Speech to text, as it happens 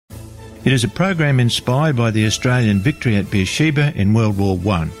It is a program inspired by the Australian victory at Beersheba in World War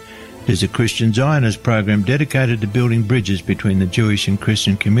I. It is a Christian Zionist program dedicated to building bridges between the Jewish and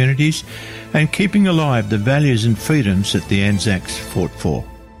Christian communities and keeping alive the values and freedoms that the Anzacs fought for.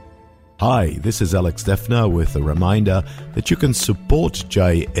 Hi, this is Alex Defner with a reminder that you can support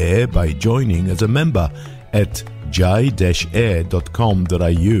J-Air by joining as a member at j-air.com.au.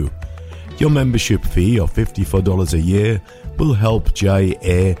 Your membership fee of $54 a year will help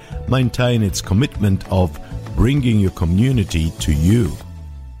J-Air maintain its commitment of bringing your community to you.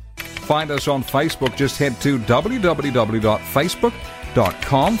 Find us on Facebook. Just head to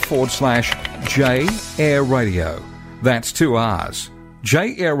www.facebook.com/J-Air Radio. That's 2 R's.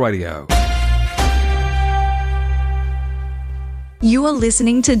 J-Air Radio. You are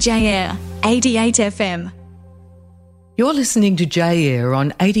listening to J-Air 88 FM. You're listening to J-Air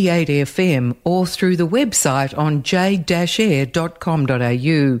on 88 FM or through the website on j-air.com.au.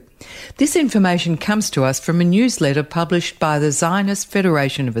 This information comes to us from a newsletter published by the Zionist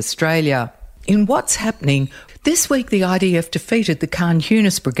Federation of Australia. In What's Happening, this week the IDF defeated the Khan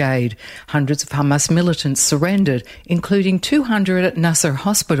Yunis Brigade. Hundreds of Hamas militants surrendered, including 200 at Nasser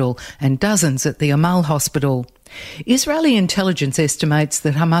Hospital and dozens at the Amal Hospital. Israeli intelligence estimates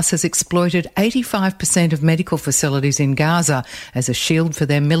that Hamas has exploited 85% of medical facilities in Gaza as a shield for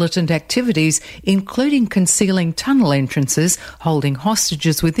their militant activities, including concealing tunnel entrances, holding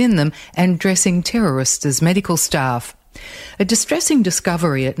hostages within them and dressing terrorists as medical staff. A distressing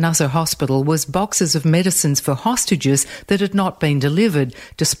discovery at Nasser Hospital was boxes of medicines for hostages that had not been delivered,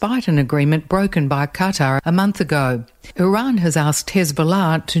 despite an agreement broken by Qatar a month ago. Iran has asked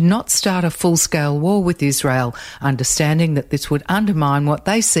Hezbollah to not start a full-scale war with Israel, understanding that this would undermine what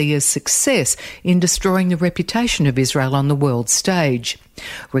they see as success in destroying the reputation of Israel on the world stage.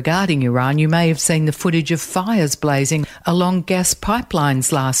 Regarding Iran, you may have seen the footage of fires blazing along gas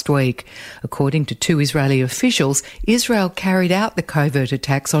pipelines last week. According to 2 Israeli officials, Israel carried out the covert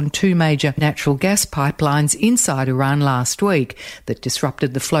attacks on 2 major natural gas pipelines inside Iran last week that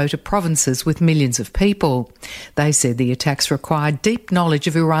disrupted the flow to provinces with millions of people. They said the attacks required deep knowledge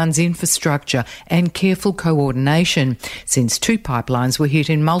of Iran's infrastructure and careful coordination, since 2 pipelines were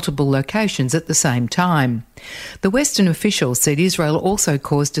hit in multiple locations at the same time. The Western officials said Israel also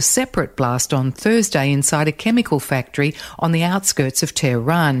caused a separate blast on Thursday inside a chemical factory on the outskirts of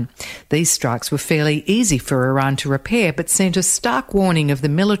Tehran. These strikes were fairly easy for Iran to repair, but sent a stark warning of the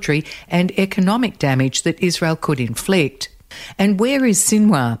military and economic damage that Israel could inflict. And where is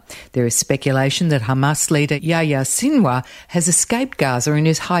Sinwar? There is speculation that Hamas leader Yahya Sinwar has escaped Gaza and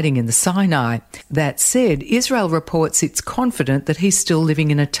is hiding in the Sinai. That said, Israel reports it's confident that he's still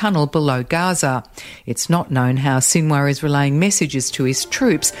living in a tunnel below Gaza. It's not known how Sinwar is relaying messages to his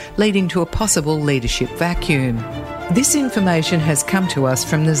troops, leading to a possible leadership vacuum. This information has come to us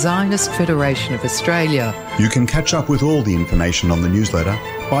from the Zionist Federation of Australia. You can catch up with all the information on the newsletter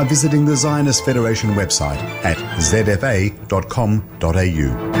by visiting the Zionist Federation website at zfa.com.au.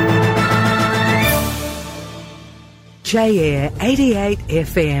 J-Air 88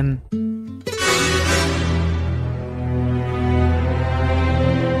 FM.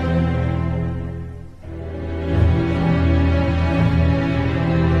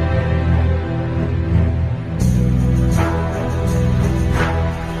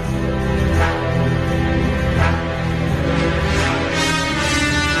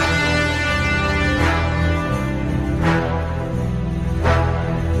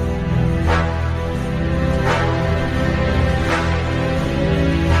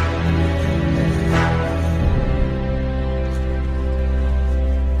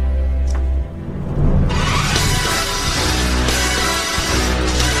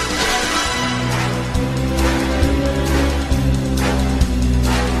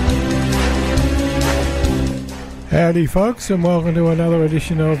 Howdy folks, and welcome to another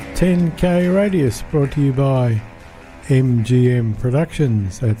edition of TenKradius, brought to you by MGM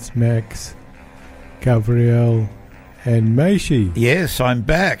Productions. That's Max, Gabrielle and Maishi. Yes, I'm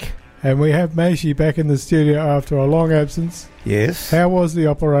back. And we have Maishi back in the studio after a long absence. Yes. How was the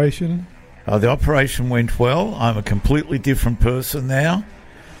operation? The operation went well. I'm a completely different person now,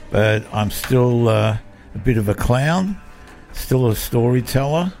 but I'm still a bit of a clown, still a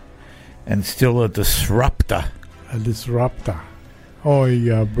storyteller, and still a disruptor. A disruptor. Oh,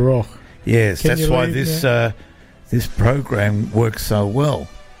 yeah, bro. Yes, that's why this program works so well.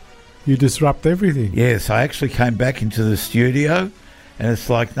 You disrupt everything. Yes, I actually came back into the studio, and it's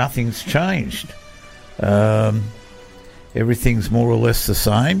like nothing's changed. Everything's more or less the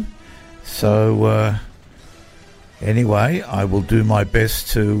same. So, anyway, I will do my best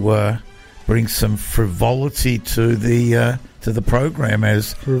to bring some frivolity to the program,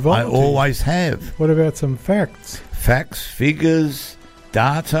 as I always have. What about some facts? Facts, figures,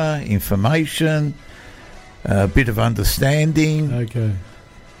 data, information, a bit of understanding. Okay.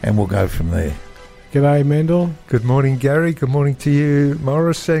 And we'll go from there. G'day, Mendel. Good morning, Gary. Good morning to you,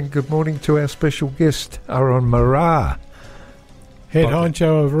 Morris. And good morning to our special guest, Aron Merar. Head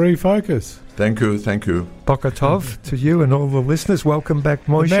honcho of Refocus. Thank you. Bokatov to you and all the listeners. Welcome back,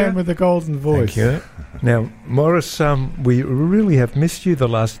 Moishe. The man with the golden voice. Thank you. Now, Morris, we really have missed you the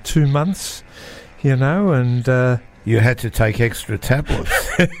last 2 months, and... you had to take extra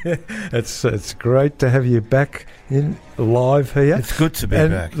tablets. It's great to have you back in live here. It's good to be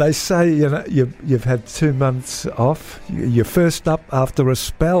back. They say you've had 2 months off. You're first up after a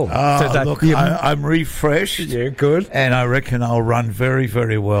spell. Oh, look, I'm refreshed. Yeah, good. And I reckon I'll run very,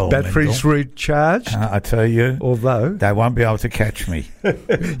 very well. Batteries recharged. I tell you, although they won't be able to catch me.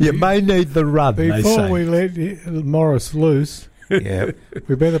 You may need the run. Before we let Morris loose, yeah,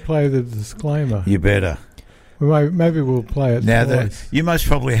 we better play the disclaimer. You better. Maybe we'll play it now. You most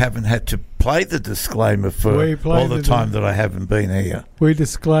probably haven't had to play the disclaimer for all the time that I haven't been here. We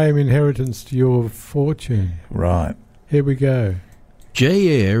disclaim inheritance to your fortune. Right. Here we go.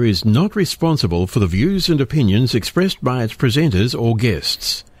 J-Air is not responsible for the views and opinions expressed by its presenters or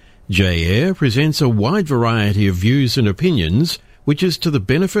guests. J-Air presents a wide variety of views and opinions, which is to the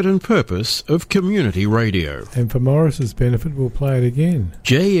benefit and purpose of community radio. And for Morris's benefit, we'll play it again.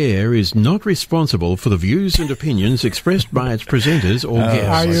 J-Air is not responsible for the views and opinions expressed by its presenters or guests.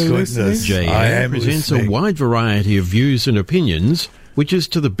 Are you listening? J-Air presents a wide variety of views and opinions, which is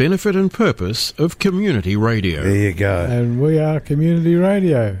to the benefit and purpose of community radio. There you go. And we are community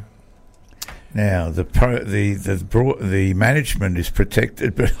radio. Now, the management is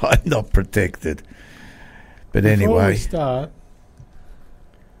protected, but I'm not protected. But Before anyway, we start,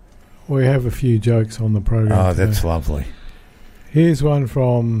 we have a few jokes on the program. Oh, that's lovely. Here's one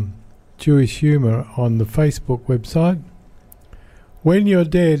from Jewish Humour on the Facebook website. When you're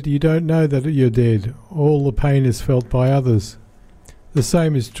dead, you don't know that you're dead. All the pain is felt by others. The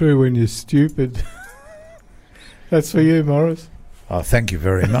same is true when you're stupid. That's for you, Morris. Oh, thank you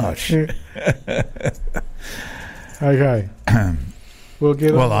very much. Okay. We'll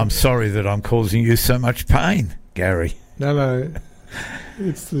get well, I'm sorry that I'm causing you so much pain, Gary. No.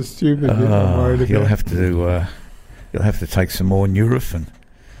 It's the stupid bit I'm worried about. You'll have to take some more Nurofen.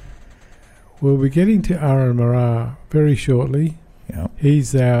 We'll be getting to Aron Merar very shortly. Yep.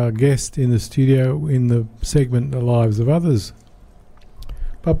 He's our guest in the studio in the segment The Lives of Others.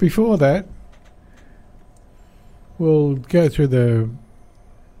 But before that, we'll go through the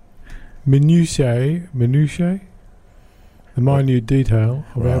minutiae, the minute detail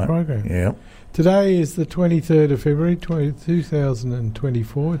of our program. Yep. Today is the 23rd of February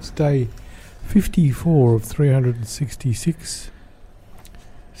 2024. It's day 54 of 366.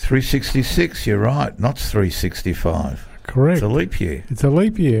 366, you're right, not 365. Correct. It's a leap year. It's a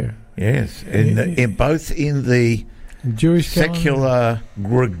leap year. Yes, in both in the Jewish secular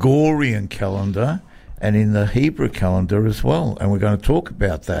Gregorian calendar and in the Hebrew calendar as well. And we're going to talk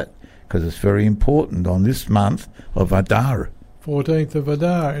about that because it's very important on this month of Adar. 14th of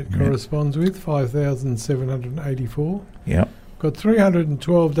Adar, it corresponds with 5,784. Yep. Got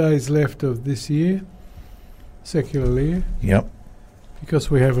 312 days left of this year, secular year. Yep. Because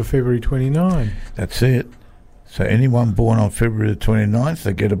we have a February 29. That's it. So anyone born on February the 29th,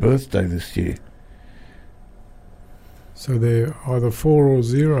 they get a birthday this year. So they're either 4 or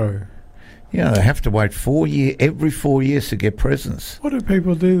 0. Yeah, they have to wait every 4 years to get presents. What do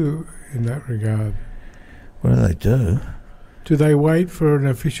people do in that regard? What do they do? Do they wait for an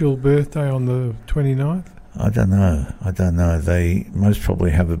official birthday on the 29th? I don't know. They most probably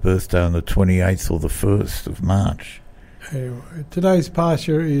have a birthday on the 28th or the 1st of March. Anyway, tonight's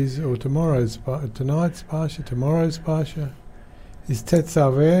Pasha is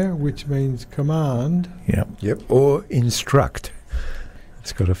Tetzaver, which means command. Yep. Or instruct.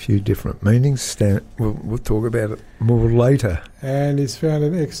 It's got a few different meanings. We'll talk about it more later. And is found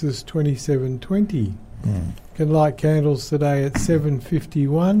in Exodus 27:20. Can light candles today at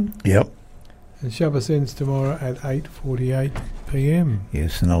 7:51. Yep. And Shabbos ends tomorrow at 8:48 p.m.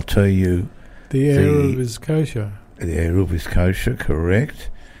 Yes, and I'll tell you... The Eruv is kosher. The Eruv is kosher, correct.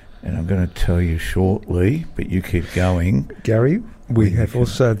 And I'm going to tell you shortly, but you keep going. Gary, we have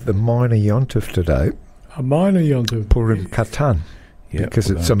also the minor Yontif today. A minor Yontif? Purim Katan. Yep, because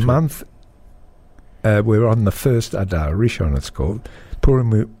it's a month. We're on the first Adar, Rishon it's called.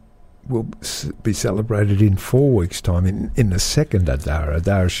 Purim will be celebrated in 4 weeks' time in the second Adar,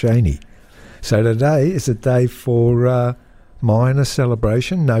 Adar Sheni. So today is a day for minor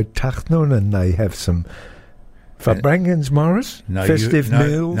celebration, no Tachnun, and they have some Verbrangens, Morris, festive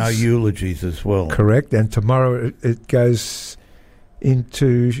meals. No eulogies as well. Correct, and tomorrow it goes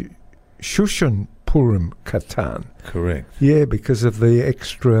into Shushan Purim Katan. Correct. Yeah, because of the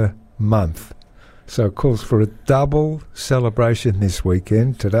extra month. So it calls for a double celebration this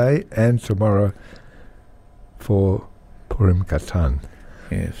weekend, today and tomorrow, for Purim Katan.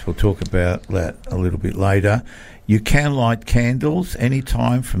 Yes, we'll talk about that a little bit later. You can light candles any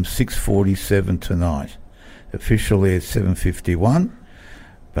time from 6:47 tonight. Officially at 7:51,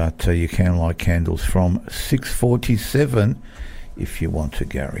 but you can light candles from 6:47 if you want to,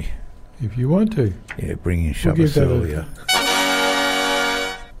 Gary. If you want to. Yeah, bring in Shabbos earlier.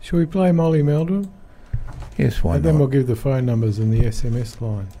 Shall we play Molly Meldrum? Yes, why and not? then we'll give the phone numbers and the SMS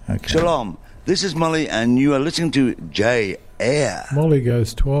line. Okay. Shalom, this is Molly and you are listening to J Air. Molly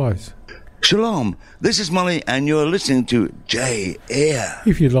goes twice. Shalom, this is Molly and you are listening to J Air.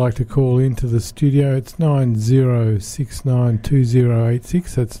 If you'd like to call into the studio, it's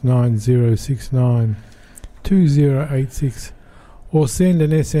 90692086. That's 90692086. Or send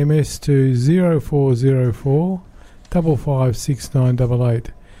an SMS to 0404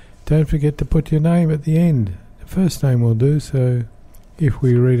 556988. Don't forget to put your name at the end. The first name will do, so if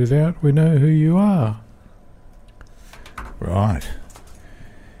we read it out, we know who you are. Right.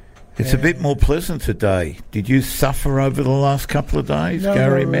 It's a bit more pleasant today. Did you suffer over the last couple of days, No,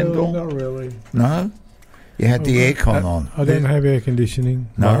 Gary not Mendel? Really, not really. No? You had the aircon on. I don't have air conditioning.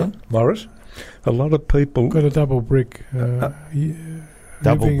 No? Morris? A lot of people... Got a double brick.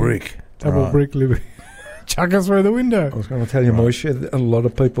 Double brick. Double Right. brick living. Chuck us through the window. I was going to tell you, Moishe, a lot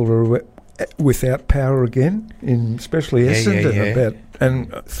of people are without power again, especially Essendon,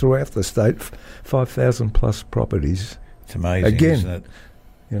 and throughout the state, 5,000 plus properties. It's amazing, again, isn't it?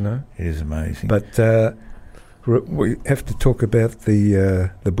 You know, it is amazing. But we have to talk about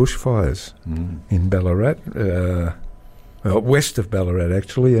the bushfires in Ballarat, west of Ballarat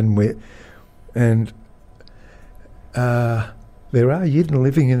actually, and there are Yidden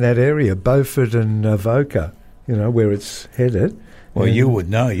living in that area, Beaufort and Voca, you know, where it's headed. Well, you would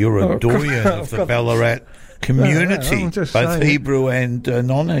know. You're a doyen of the Ballarat community, both saying, Hebrew and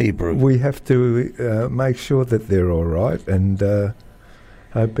non-Hebrew. We have to make sure that they're all right and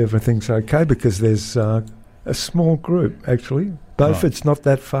hope everything's okay, because there's a small group, actually. Beaufort's not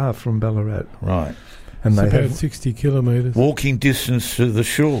that far from Ballarat. Right. And it's about 60 kilometres. Walking distance to the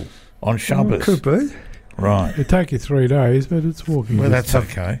shul on Shabbos. Could be. Right. It'd take you 3 days, but it's walking. Well, that's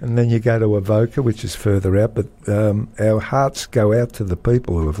okay. And then you go to Avoca, which is further out, but our hearts go out to the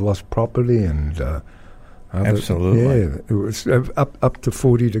people who have lost property and... absolutely. Yeah, it was up to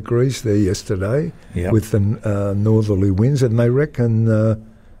 40 degrees there yesterday with the northerly winds, and they reckon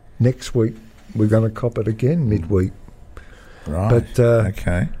next week we're going to cop it again midweek. Right, but,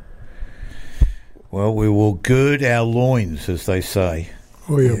 okay. Well, we will gird our loins, as they say.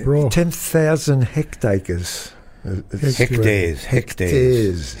 Oh, yeah, bro. 10,000 hectares.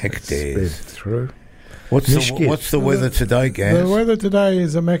 Hectares. Through. What's the weather today, Gaz? The weather today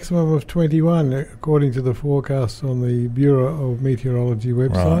is a maximum of 21, according to the forecast on the Bureau of Meteorology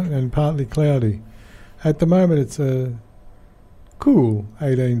website, and partly cloudy. At the moment, it's a cool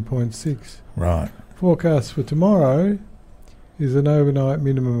 18.6. Right. Forecast for tomorrow is an overnight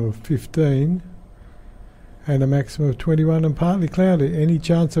minimum of 15 and a maximum of 21 and partly cloudy. Any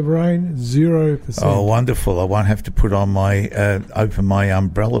chance of rain? 0%. Oh, wonderful. I won't have to put on my open my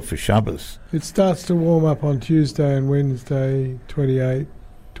umbrella for Shabbos. It starts to warm up on Tuesday and Wednesday, 28,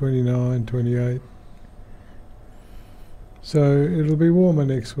 29, 28. So it'll be warmer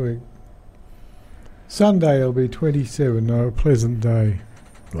next week. Sunday will be 27, a pleasant day.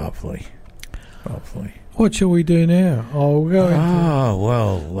 Lovely. Lovely. What shall we do now? Oh, we'll go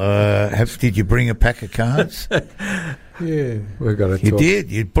did you bring a pack of cards? Yeah. We've got to You did.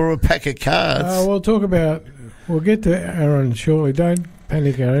 You brought a pack of cards. We'll get to Aron shortly. Don't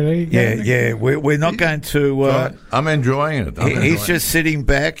panic, Aron. We're not going to... I'm enjoying it. He's just sitting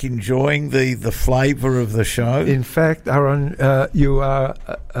back, enjoying the flavour of the show. In fact, Aron, you are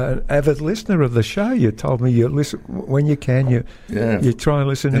an avid listener of the show. You told me you listen when you can. You try and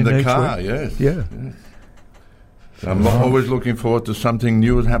listen in the each car. week. Yes. Yeah. I'm always looking forward to something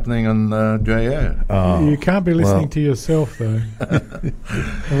new happening on JR. Oh, you can't be listening to yourself, though,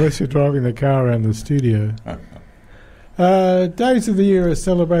 unless you're driving the car around the studio. Days of the year are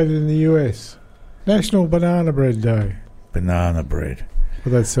celebrated in the US. National Banana Bread Day. Banana bread.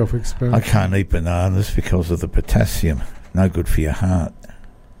 Well, that's self-explanatory. I can't eat bananas because of the potassium. No good for your heart.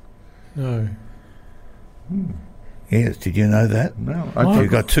 No. Yes, did you know that? No. You've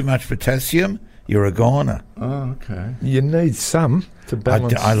got too much potassium, you're a goner. Oh, okay. You need some to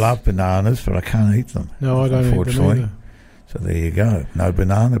balance. I love bananas, but I can't eat them. No, I don't eat them either. So there you go. No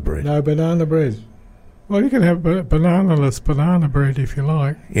banana bread. No banana bread. Well, you can have banana-less banana bread if you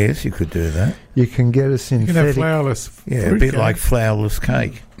like. Yes, you could do that. You can get a synthetic. You can have flourless a bit like flourless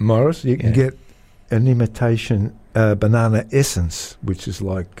cake. Morris, you can get an imitation banana essence, which is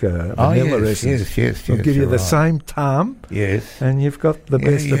like vanilla essence. Yes. It'll give you the same tarm. Yes. And you've got the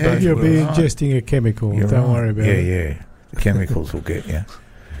best of both. You'll be ingesting a chemical. Don't worry about it. Yeah. The chemicals will get you.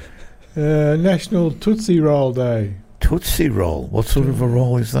 National Tootsie Roll Day. Tootsie Roll? What sort of a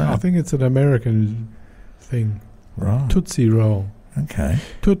roll is that? I think it's an American thing. Right. Tootsie Roll. Okay.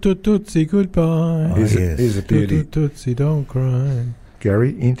 Tootsie, goodbye. Here's a beauty. Tootsie, don't cry.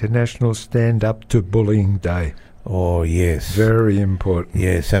 Gary, International Stand Up to Bullying Day. Oh, yes. Very important.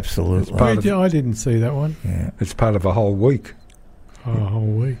 Yes, absolutely. I didn't see that one. Yeah. It's part of a whole week. Oh, a whole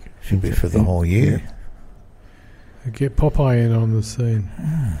week. Should be for the whole year. Get Popeye in on the scene.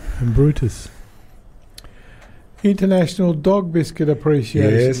 And Brutus. International Dog Biscuit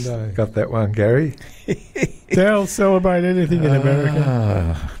Appreciation Day. Got that one, Gary. They'll celebrate anything in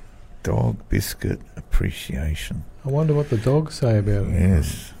America. Dog Biscuit Appreciation. I wonder what the dogs say about it.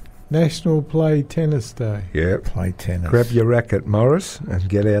 Yes. National Play Tennis Day. Yeah. Play tennis. Grab your racket, Morris, and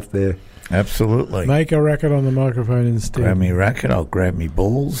get out there. Absolutely. Make a racket on the microphone instead. Grab me racket, I'll grab me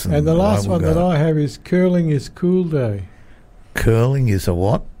balls. And the last one that I have is Curling is Cool Day. Curling is a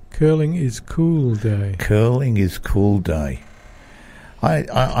what? Curling is Cool Day. Curling is Cool Day.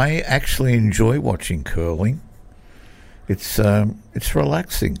 I actually enjoy watching curling. It's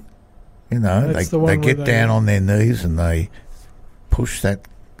relaxing. You know, they get down on their knees and they push that.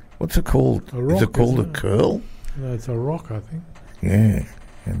 What's it called? A rock, is it called a curl? No, it's a rock, I think. Yeah,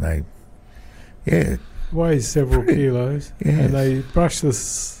 and they, weighs several kilos. Yes. And they brush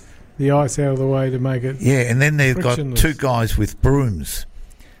the ice out of the way to make it. Yeah, and then they've got two guys with brooms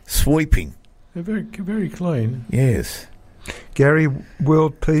sweeping. They're very, very clean. Yes. Gary,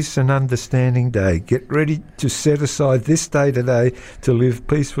 World Peace and Understanding Day. Get ready to set aside this day today to live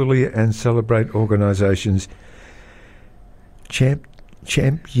peacefully and celebrate organisations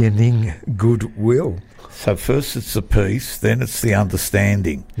championing goodwill. So first it's the peace, then it's the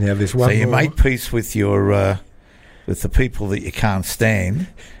understanding. Now there's one So you more. make peace with your with the people that you can't stand,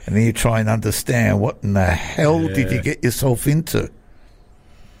 and then you try and understand what in the hell did you get yourself into.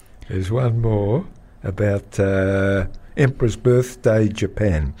 There's one more about Emperor's Birthday,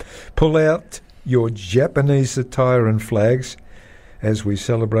 Japan. Pull out your Japanese attire and flags as we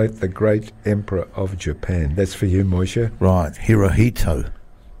celebrate the great Emperor of Japan. That's for you, Moisha. Right, Hirohito.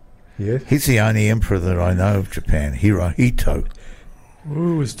 Yes. He's the only emperor that I know of Japan, Hirohito.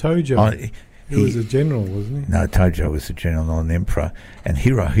 Who was Tojo? He was a general, wasn't he? No, Tojo was a general, not an emperor. And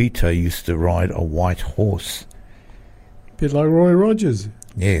Hirohito used to ride a white horse. Bit like Roy Rogers.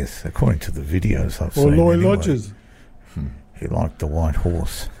 Yes, according to the videos I've or seen. Roy anyway. Rogers. He liked the white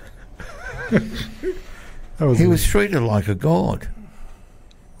horse. He was treated like a god.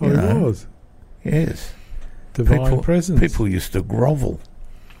 Well, he was. Yes. Divine presence. People used to grovel.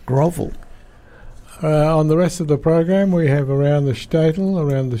 On the rest of the program, we have Around the Shtetl,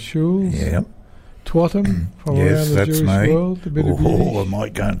 Around the Shuls. Yeah. Twattam from Yes, around the that's Jewish me. world. A bit of I Yiddish.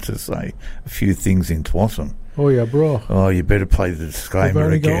 might go to say a few things in Twattam. Oh, yeah, bro. Oh, you better play the disclaimer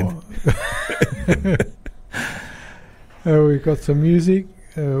again. We've got some music.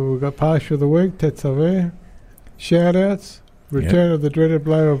 We've got Parsha of the Week, Tetzaver. Shout-outs. Return of the dreaded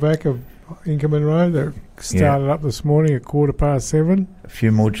blow back of Inkerman Road that started up this morning at 7:15. A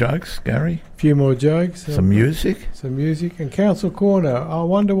few more jokes, Gary. A few more jokes. Some music. Some music. And Council Corner. I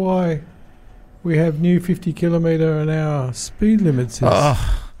wonder why we have new 50-kilometre-an-hour speed limits.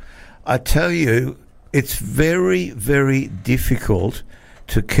 I tell you, it's very, very difficult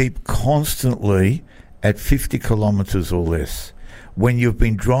to keep constantly at 50 kilometres or less when you've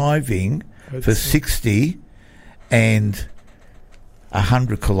been driving for 60 and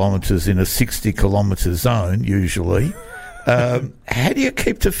 100 kilometres in a 60 kilometre zone usually. How do you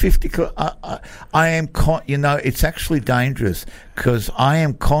keep to 50? I am, it's actually dangerous because I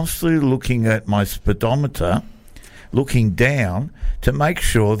am constantly looking at my speedometer, looking down to make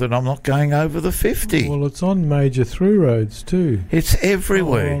sure that I'm not going over the 50. Well, it's on major through roads too. It's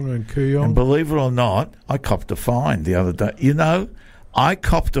everywhere. And Kooyong. And believe it or not, I copped a fine the other day. You know, I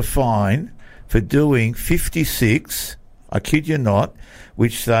copped a fine for doing 56, I kid you not,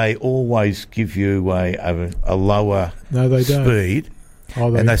 which they always give you a lower speed.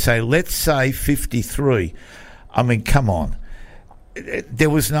 And they say, let's say 53. I mean, come on. There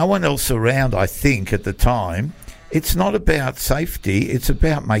was no one else around, I think, at the time. It's not about safety. It's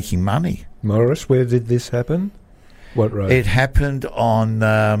about making money. Morris, where did this happen? What road? It happened on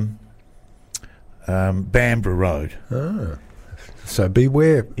Bamborough Road. Ah. So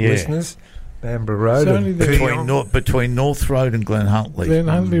beware, listeners. Bamborough Road. Between North Road and Glen Huntley. Glen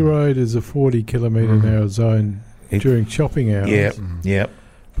Huntley Road is a 40 kilometre an hour zone during shopping hours. Yep.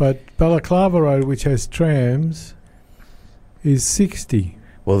 But Balaclava Road, which has trams, is 60.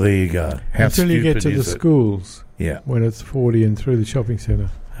 Well, there you go. How until you get to the schools. Yeah. When it's 40 and through the shopping centre.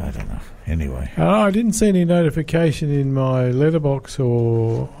 I don't know. Anyway. I didn't see any notification in my letterbox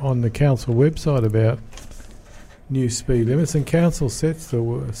or on the council website about new speed limits, and council sets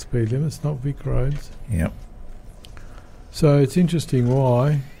the speed limits, not Vic roads. Yep. So it's interesting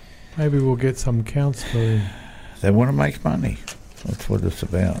why. Maybe we'll get some councillor in. They want to make money. That's what it's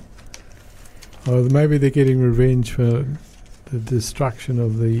about. Or maybe they're getting revenge for the destruction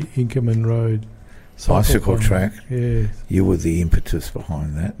of the Inkerman Road bicycle track. Yeah. You were the impetus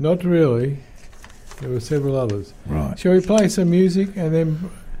behind that. Not really. There were several others. Right. Shall we play some music and then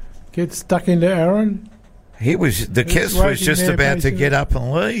get stuck into Aron? The guest was just about to get up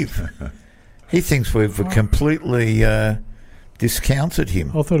and leave. He thinks we've completely discounted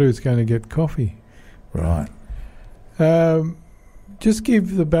him. I thought he was going to get coffee. Right. Just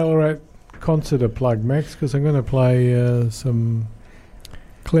give the Ballarat concert a plug, Max, because I'm going to play some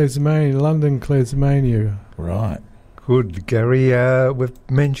London Klezmania. Right. Good, Gary. We've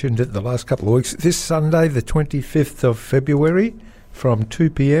mentioned it the last couple of weeks. This Sunday, the 25th of February, from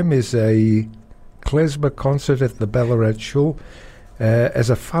 2 p.m. is a klezmer concert at the Ballarat Shul as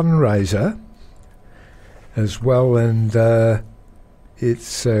a fundraiser as well, and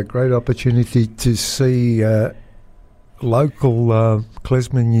it's a great opportunity to see local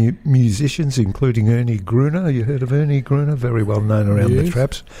klezmer musicians, including Ernie Gruner. You heard of Ernie Gruner? Very well known around the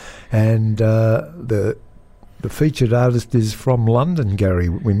traps. And the featured artist is from London, Gary.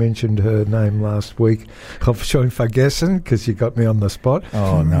 We mentioned her name last week. I've shown vergessen because you got me on the spot.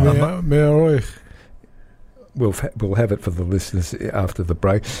 Oh, no. Merar. We'll have it for the listeners after the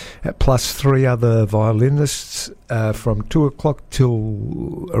break. Plus 3 other violinists from 2 o'clock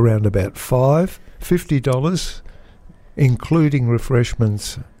till around about 5. $50, including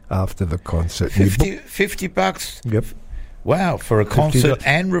refreshments after the concert. $50? Yep. Wow, for a concert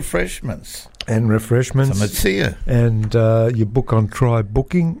and refreshments. And refreshments. So let's see you. And you book on Try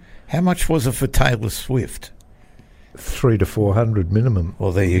Booking. How much was it for Taylor Swift? $300 to $400 minimum.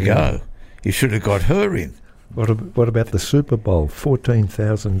 Well, there you go. You should have got her in. What about the Super Bowl?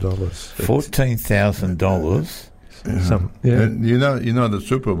 $14,000. $14,000. And you know the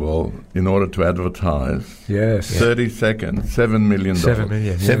Super Bowl, in order to advertise, 30 seconds, $7 million. $7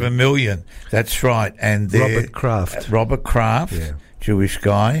 million. $7 million. That's right. And Robert Kraft. Jewish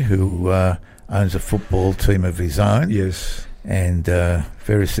guy who owns a football team of his own. Yes. And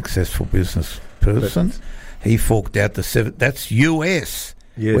very successful business person. He forked out the $7. That's US.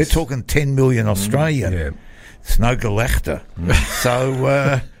 Yes. We're talking 10 million Australian. Yeah. It's no gelächter.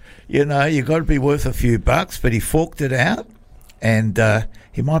 So, you've got to be worth a few bucks, but he forked it out, and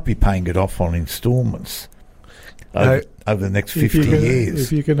he might be paying it off on instalments over the next 50 years.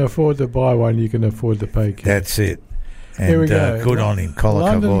 If you can afford to buy one, you can afford to pay cash. That's it. And here we go. Good on him.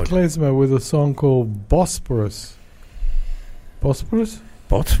 London Klezmer with a song called Bosporus. Bosporus?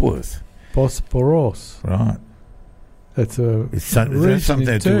 Botsworth. Bosporos. Right. That's a is that something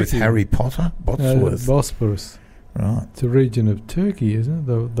to do with Harry Potter? Botsworth. Bosporus. Right. It's a region of Turkey, isn't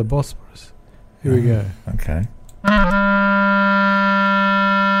it? The Bosporus. Here we go. Okay.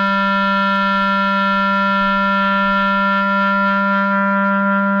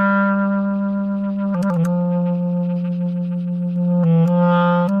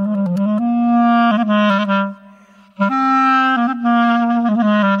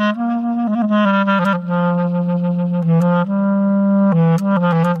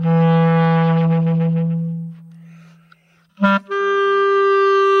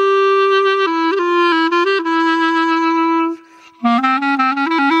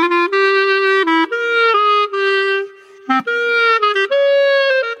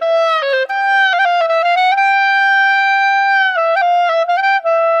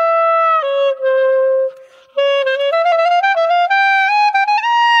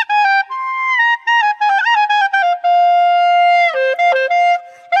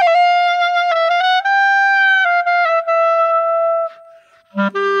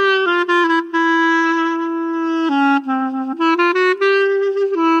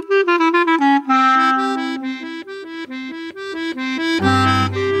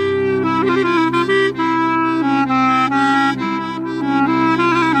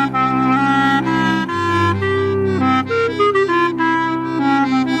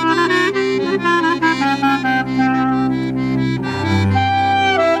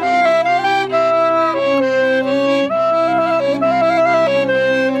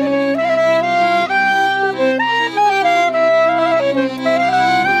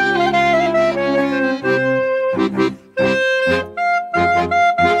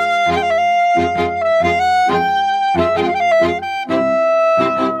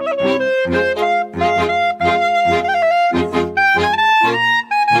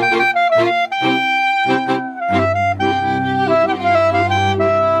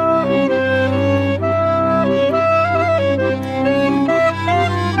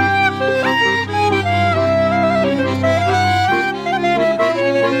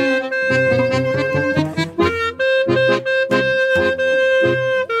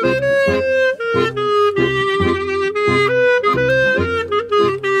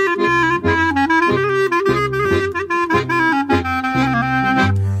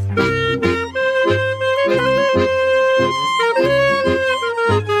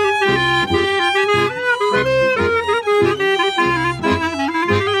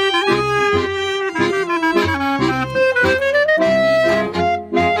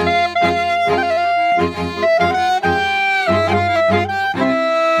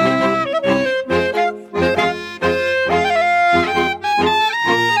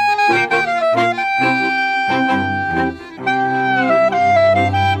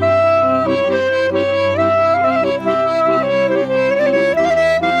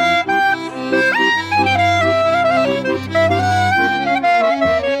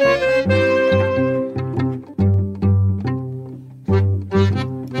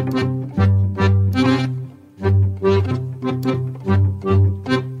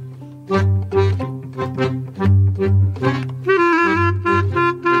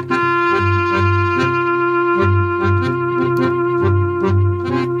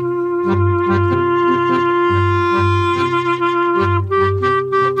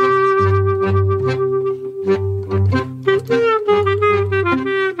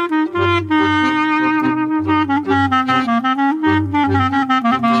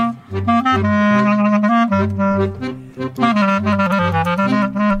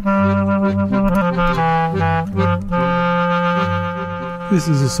 This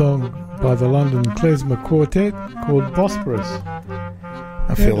is a song by the London Klezmer Quartet called Bosporus.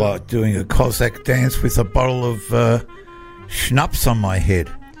 I feel like doing a Cossack dance with a bottle of schnapps on my head.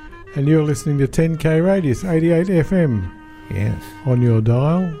 And you're listening to 10K Radius, 88 FM. Yes. On your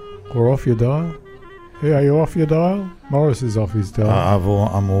dial, or off your dial. Are you off your dial? Morris is off his dial.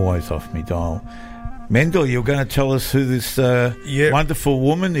 I'm always off my dial. Mendel, you're going to tell us who this wonderful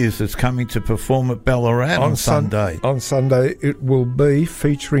woman is that's coming to perform at Ballarat on Sunday. On Sunday, it will be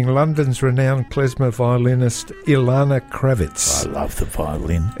featuring London's renowned klezmer violinist Ilana Kravitz. I love the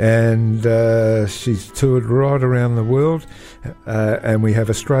violin. And she's toured right around the world. And we have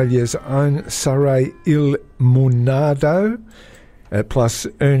Australia's own Saray Il Munado, plus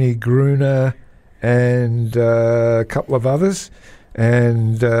Ernie Gruner and a couple of others.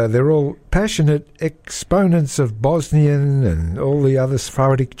 And they're all passionate exponents of Bosnian and all the other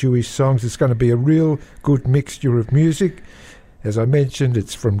Sephardic Jewish songs. It's going to be a real good mixture of music. As I mentioned,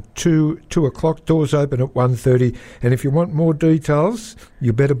 it's from 2 o'clock. Doors open at 1:30. And if you want more details,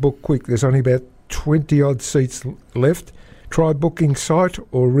 you better book quick. There's only about 20-odd seats left. Try booking site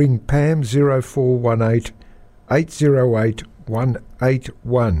or ring Pam 0418 808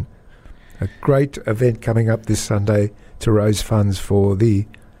 181. A great event coming up this Sunday to raise funds for the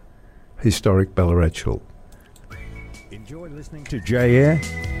historic Ballarat Shul. Enjoy listening to J-Air?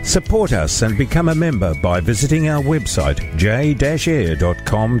 Support us and become a member by visiting our website j-air.com.au.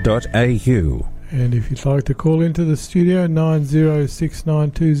 And if you'd like to call into the studio,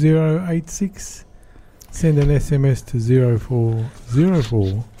 90692086, send an SMS to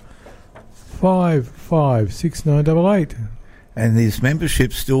 0404 556988. And is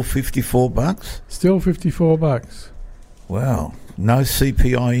membership still $54? Still $54. Wow. No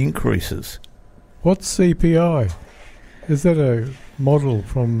CPI increases. What's CPI? Is that a model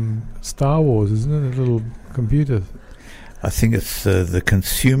from Star Wars, isn't it? A little computer. I think it's the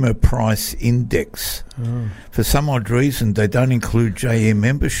Consumer Price Index. Oh. For some odd reason, they don't include JM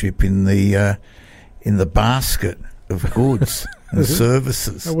membership in the basket of goods and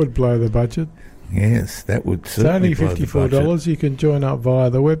services. That would blow the budget. Yes, that would certainly blow the budget. It's only $54. You can join up via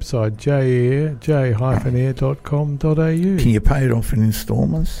the website j-air.com.au. Can you pay it off in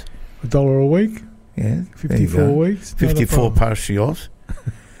instalments? $1 a week? Yeah. 54 weeks? 54 partials.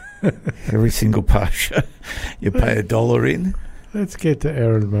 Every single partial. You pay $1 in. Let's get to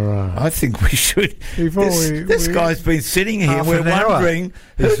Aron Merar. I think we should. This guy's been sitting here. We're wondering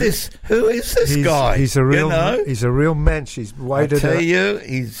who is this guy? He's a real. He's a real man. She's waited. I tell you,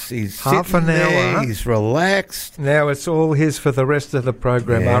 he's half an there, hour. He's relaxed. Now it's all his for the rest of the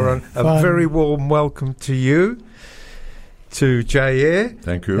program. Yeah. Aron, a very warm welcome to you, to J-Air.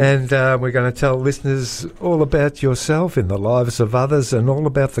 Thank you. And we're going to tell listeners all about yourself in the lives of others, and all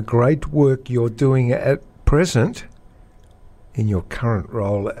about the great work you're doing at present in your current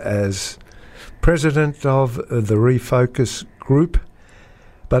role as president of the Refocus Group.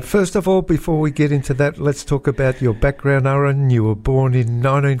 But first of all, before we get into that, let's talk about your background, Aron. You were born in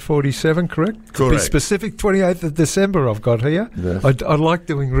 1947, correct? Correct. To be specific, 28th of December I've got here. Yes. I like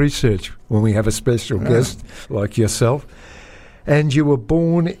doing research when we have a special guest like yourself. And you were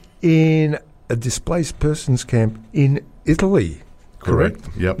born in a displaced persons camp in Italy, correct?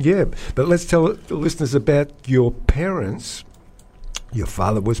 Yep. Yeah, but let's tell the listeners about your parents. Your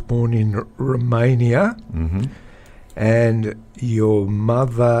father was born in Romania, and your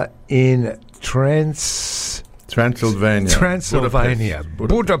mother in Transylvania.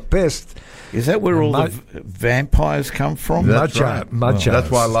 Budapest. Is that where all the vampires come from? That's right. That's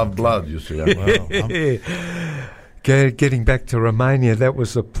why I love blood, you see. Getting back to Romania, that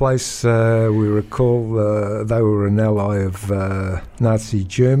was a place we recall they were an ally of Nazi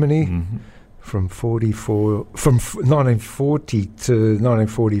Germany. From 1940 to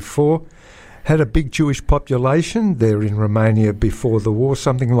 1944, had a big Jewish population there in Romania before the war.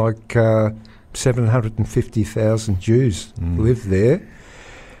 Something like 750,000 Jews lived there,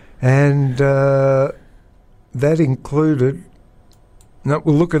 and that included. Now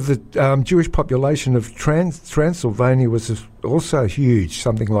we'll look at the Jewish population of Transylvania was also huge,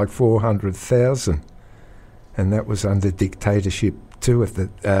 something like 400,000, and that was under dictatorship too. At the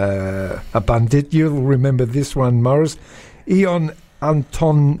a bandit, you'll remember this one, Morris, Ion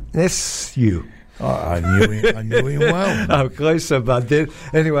Antonescu. Oh, I knew him well. Oh, close, a bandit.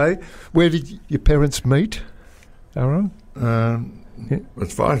 Anyway, where did your parents meet, Aron?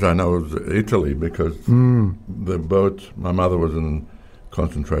 As far as I know, it was Italy, because the boat. My mother was in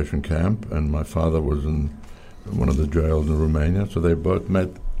concentration camp, and my father was in one of the jails in Romania. So they both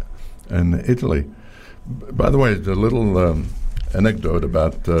met in Italy. By the way, there's a little anecdote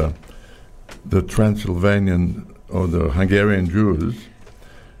about the Transylvanian or the Hungarian Jews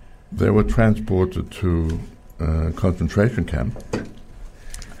they were transported to a concentration camp,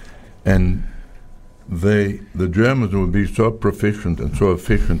 and the Germans would be so proficient and so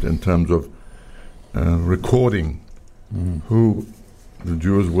efficient in terms of recording who the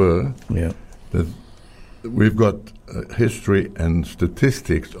Jews were, that we've got history and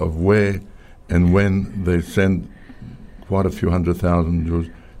statistics of where and when they sent quite a few 100,000 Jews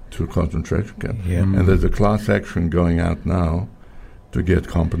to concentration camps. And there's a class action going out now to get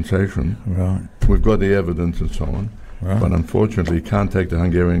compensation. Right. We've got the evidence and so on, but unfortunately you can't take the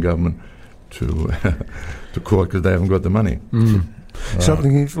Hungarian government to to court because they haven't got the money. Right.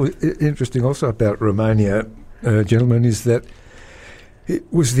 Something interesting also about Romania, gentlemen, is that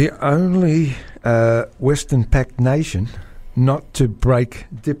it was the only Western pact nation not to break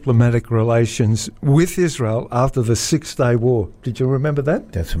diplomatic relations with Israel after the Six-Day War. Did you remember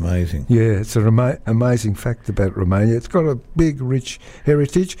that? That's amazing. Yeah, it's an amazing fact about Romania. It's got a big, rich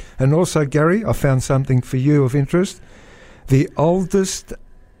heritage. And also, Gary, I found something for you of interest. The oldest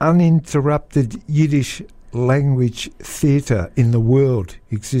uninterrupted Yiddish language theatre in the world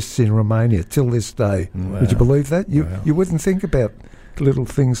exists in Romania till this day. Wow. Would you believe that? You wouldn't think about little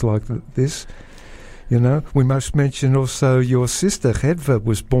things like this. You know, we must mention also your sister, Hedva,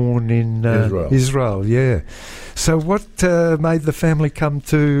 was born in Israel, yeah. So what made the family come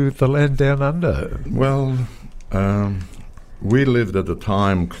to the land down under? Well, we lived at the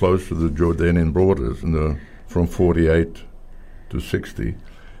time close to the Jordanian borders from 48 to 60,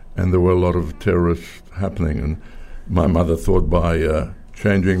 and there were a lot of terrorists happening, and my mother thought by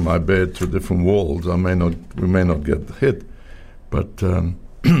changing my bed to different walls, we may not get hit, but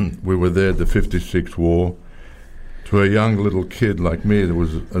we were there at the 56 war. To a young little kid like me, it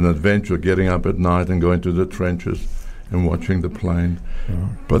was an adventure getting up at night and going to the trenches and watching the plane.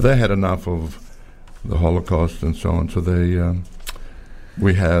 But they had enough of the Holocaust and so on, so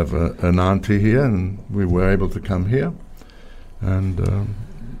we have an auntie here, and we were able to come here. And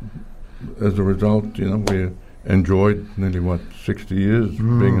as a result, we enjoyed nearly, 60 years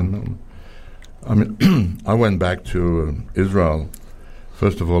being in Melbourne. I mean, I went back to Israel.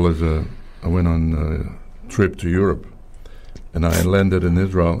 First of all, I went on a trip to Europe, and I landed in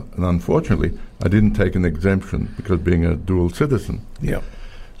Israel. And unfortunately, I didn't take an exemption because being a dual citizen. Yeah.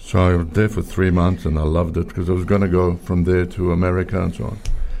 So I was there for 3 months, and I loved it because I was going to go from there to America and so on.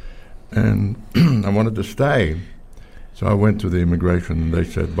 And I wanted to stay. So I went to the immigration, and they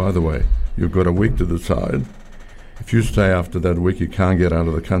said, by the way, you've got a week to decide. If you stay after that week, you can't get out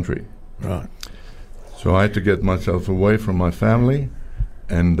of the country. Right. So I had to get myself away from my family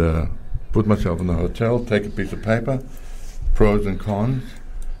and put myself in a hotel, take a piece of paper, pros and cons.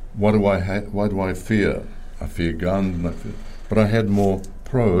 What do I fear? I fear guns, but I had more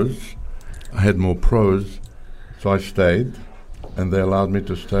pros. So I stayed, and they allowed me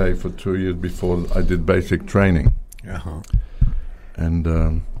to stay for 2 years before I did basic training. And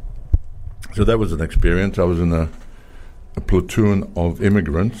so that was an experience. I was in a platoon of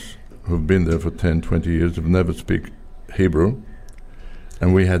immigrants who've been there for 10, 20 years, who never speak Hebrew.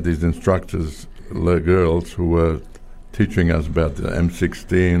 And we had these instructors, girls, who were teaching us about the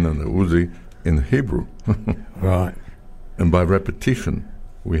M16 and the Uzi in Hebrew. Right. And by repetition,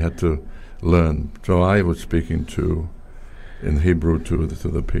 we had to learn. So I was speaking in Hebrew to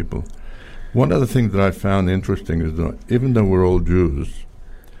the people. One of the things that I found interesting is that even though we're all Jews,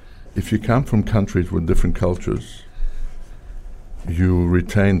 if you come from countries with different cultures, you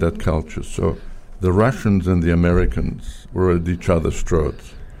retain that culture. So the Russians and the Americans were at each other's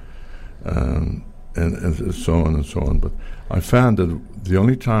throats, and so on and so on. But I found that the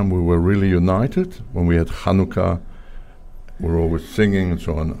only time we were really united, when we had Hanukkah, we were always singing and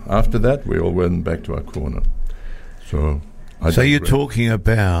so on. After that, we all went back to our corner. So you're talking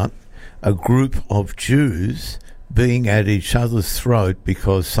about a group of Jews being at each other's throat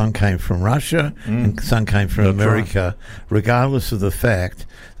because some came from Russia and some came from America, regardless of the fact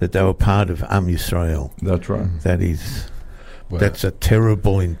that they were part of Am Yisrael. That's right. That's a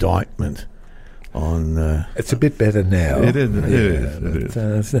terrible indictment on... it's a bit better now. It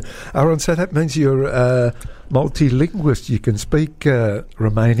is. Aron, so that means you're a multilingualist. You can speak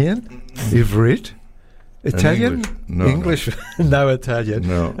Romanian, Ivrit, Italian? English. No Italian.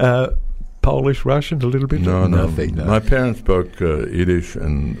 No. Polish, Russian, a little bit? No. Nothing. My parents spoke Yiddish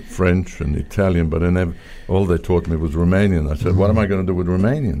and French and Italian, but all they taught me was Romanian. I said, what am I going to do with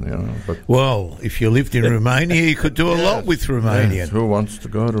Romanian? But well, if you lived in Romania, you could do a lot with Romanian. Yes. Who wants to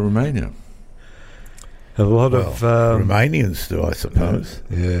go to Romania? A lot of Romanians do, I suppose.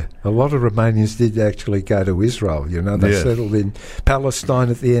 Yeah, a lot of Romanians did actually go to Israel. They settled in Palestine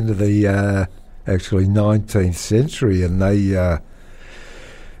at the end of the 19th century, and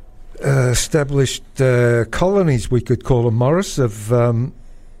established colonies, we could call them, Morris, of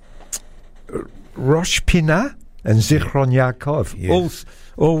Rosh Pinah and Zichron Yaakov, Yes.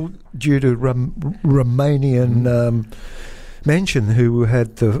 all due to Romanian mention who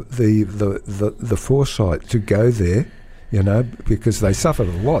had the foresight to go there, you know, because they suffered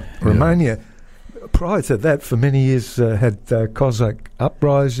a lot. Romania, prior to that, for many years had Cossack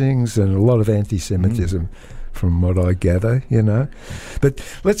uprisings and a lot of anti-Semitism, from what I gather, you know. But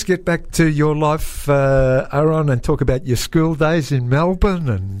let's get back to your life, Aron, and talk about your school days in Melbourne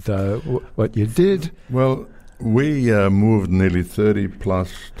and what you did. Well, we moved nearly 30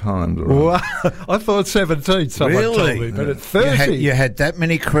 plus times around. Wow. I thought 17, someone told me, but at 30. You had that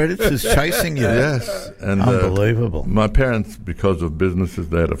many creditors chasing you. Yes. And, unbelievable. My parents, because of businesses,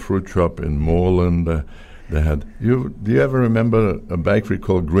 they had a fruit shop in Moreland. They had. Do you ever remember a bakery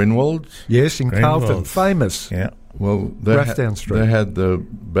called Greenwald's? Yes, in Carlton, famous. Yeah. Well, Rathdown Street. They had the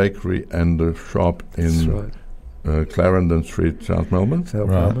bakery and the shop in Clarendon Street, South Melbourne.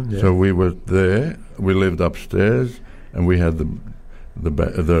 Melbourne, yeah. So we were there. We lived upstairs, and we had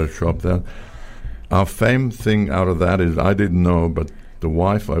the shop there. Our fame thing out of that is, I didn't know, but the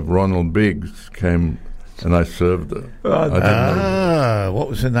wife of Ronald Biggs came, and I served her. I didn't know. What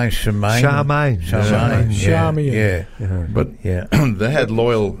was her name? Charmaine. Charmaine. Yeah. But they had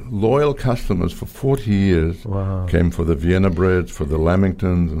loyal customers for 40 years. Wow. Came for the Vienna breads, for the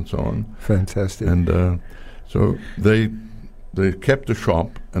Lamingtons, and so on. Fantastic. And so they kept the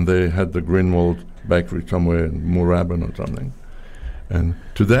shop, and they had the Greenwald bakery somewhere in Moorabbin or something. And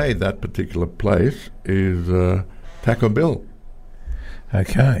today, that particular place is Taco Bill.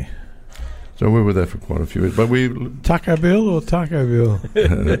 Okay. So we were there for quite a few years. But Taco Bill or Taco Bill?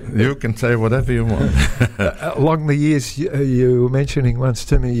 You can say whatever you want. Along the years, you were mentioning once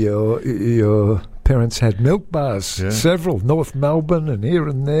to me your parents had milk bars, several, North Melbourne and here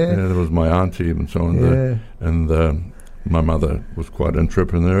and there. Yeah, there was my auntie and so on. Yeah. And my mother was quite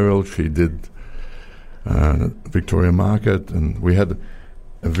entrepreneurial. She did Victoria Market, and we had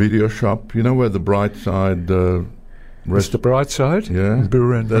a video shop. You know where the Brightside... Mr. Brightside? Yeah.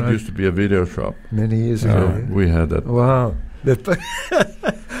 Buren that Road. used to be a video shop. Many years ago. We had that. Wow.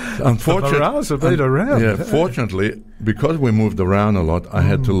 Unfortunately, Morales have been around. Yeah, fortunately, because we moved around a lot, I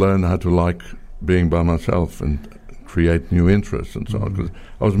had to learn how to like being by myself and create new interests and so on. Because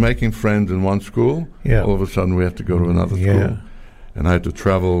I was making friends in one school, all of a sudden we had to go to another school. And I had to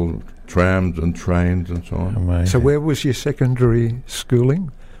travel trams and trains and so on. Amazing. So where was your secondary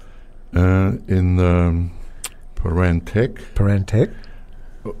schooling? In Parantech. Parantech?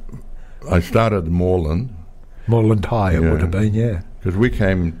 I started in Moreland. Moreland High, it would have been, yeah. Because we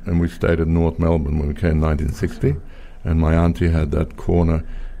came and we stayed in North Melbourne when we came in 1960, and my auntie had that corner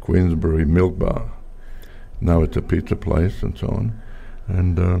Queensbury milk bar. Now it's a pizza place and so on.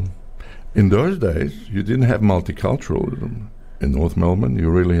 And in those days, you didn't have multiculturalism in North Melbourne. You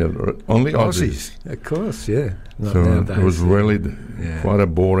really had only Aussies. Of course, yeah. Not so nowadays, it was really quite a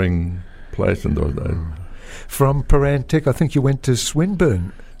boring place in those days. From Parantech, I think you went to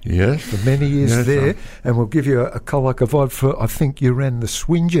Swinburne. Yes. For many years there, and we'll give you a kolak of for, I think you ran the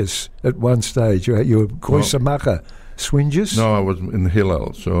Swingers at one stage. You were Goisamaka Swingers? No, I was in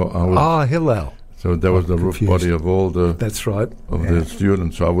Hillel. So I was, Hillel. So that was the roof body of all the... That's right. Of the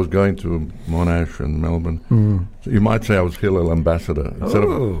students. So I was going to Monash and Melbourne. So you might say I was Hillel ambassador.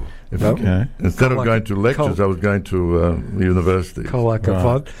 Instead of going to lectures, I was going to university. Kolak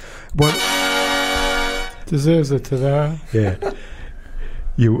of What deserves it today. Yeah.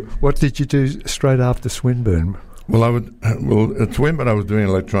 What did you do straight after Swinburne? Well, at Swinburne I was doing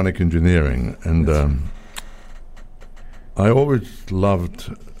electronic engineering, and I always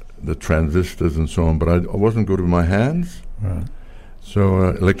loved the transistors and so on, but I wasn't good with my hands. Right. So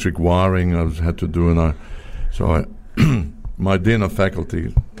electric wiring I had to do, and my dean of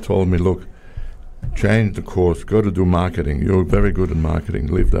faculty told me, look, change the course, go to do marketing. You're very good at marketing,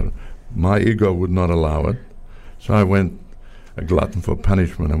 leave that. My ego would not allow it, so I went a glutton for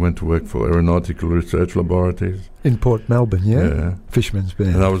punishment. I went to work for aeronautical research laboratories. In Port Melbourne, yeah? Fisherman's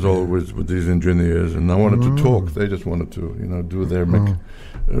Bend. And I was always with these engineers, and I wanted to talk. They just wanted to, do their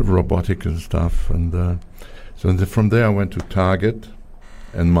robotic and stuff. And so from there I went to Target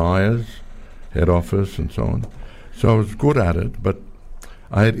and Myers, head office and so on. So I was good at it, but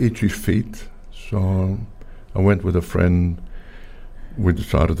I had itchy feet. So I went with a friend. We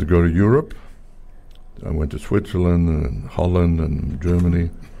decided to go to Europe. I went to Switzerland and Holland and Germany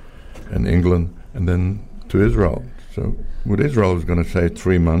and England, and then to Israel. So with Israel I was going to stay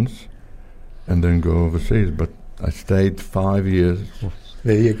 3 months and then go overseas, but I stayed 5 years.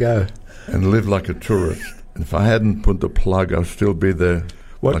 There you go. And lived like a tourist. And if I hadn't put the plug, I'd still be there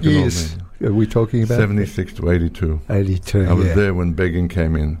What like an old years man. are we talking about? 76 to 82. 82, I was there when begging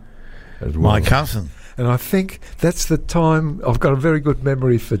came in as well. My cousin. And I think that's the time, I've got a very good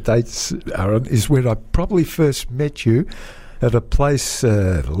memory for dates, Aron, is when I probably first met you at a place,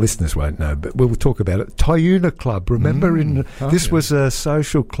 the listeners won't know, but we'll talk about it, Tayuna Club. Remember, this was a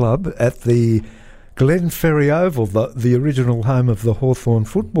social club at the Glenferrie Oval, the original home of the Hawthorn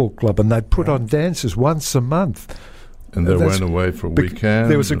Football Club, and they put on dances once a month. And they went away for a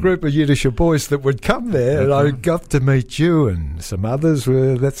weekend. There was a group of Yiddish boys that would come there, and I got to meet you and some others.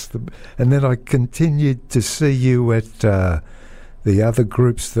 And then I continued to see you at the other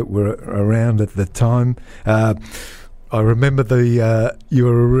groups that were around at the time. I remember you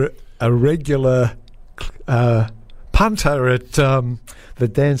were a regular punter at the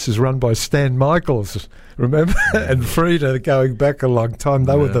dances run by Stan Michaels, remember? And Frida, going back a long time.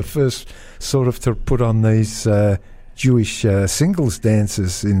 They were the first sort of to put on these Jewish singles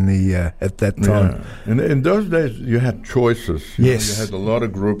dances in the at that time. Yeah. In those days, you had choices. Yes. You had a lot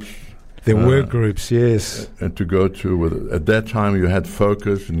of groups. There were groups, yes. And to go to, at that time you had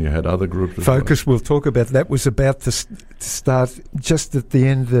Focus and you had other groups. Focus, we'll talk about. That was about to start just at the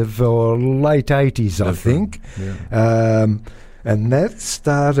end of late 80s, I think. Yeah. And that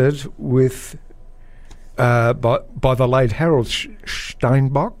started with, by the late Harold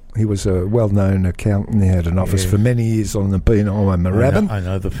Steinbach. He was a well-known accountant. He had an office for many years on the Beano and Moorabbin. I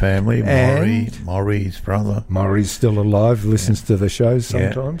know the family. Maury's brother. Maury's still alive, listens to the shows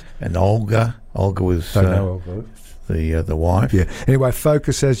sometimes. And Olga. Olga was the wife. Yeah. Anyway,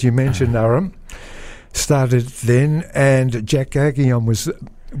 Focus, as you mentioned, Aron, started then, and Jack Agion was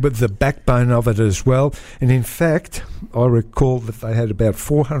with the backbone of it as well. And in fact, I recall that they had about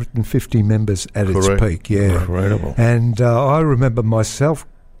 450 members at its peak. Yeah. Incredible. And I remember myself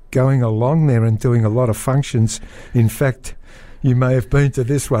going along there and doing a lot of functions. In fact, you may have been to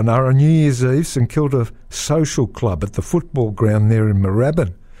this one. On New Year's Eve, St Kilda Social Club at the football ground there in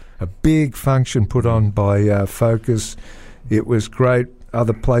Moorabbin. A big function put on by Focus. It was great.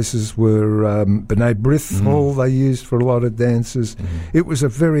 Other places were B'nai B'rith Hall they used for a lot of dances. It was a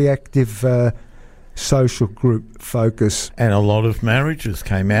very active social group, Focus. And a lot of marriages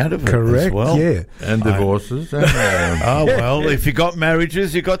came out of it as well. Yeah. And divorces. If you got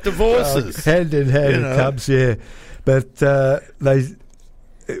marriages, you got divorces. Hand in hand it comes, yeah. But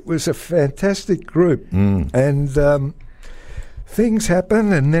it was a fantastic group. And things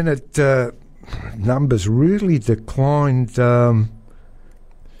happened, and then numbers really declined.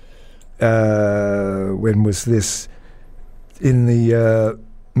 When was this? In the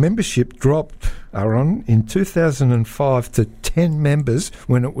membership dropped, Aron, in 2005 to 10 members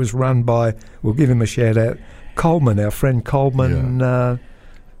when it was run by, we'll give him a shout out, Coleman, our friend Coleman.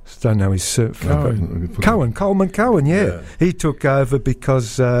 Don't know his Cohen, yeah. He took over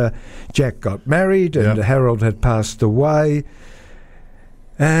because Jack got married and Harold had passed away.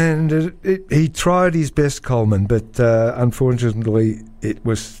 And he tried his best, Coleman, but unfortunately it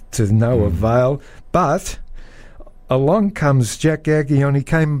was to no avail. But along comes Jack Agion. He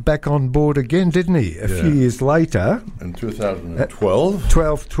came back on board again, didn't he? A few years later. In 2012.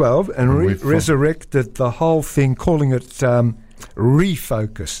 12, and resurrected the whole thing, calling it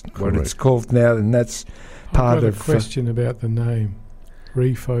Refocus, what it's called now, and that's part of... I've got a question about the name,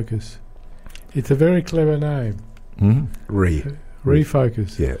 Refocus. It's a very clever name.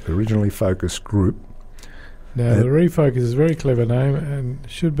 Refocus. Yeah, originally Focus Group. Now, the Refocus is a very clever name and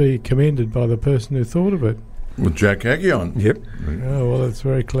should be commended by the person who thought of it. Well, Jack Agion. Yep. Oh, well, that's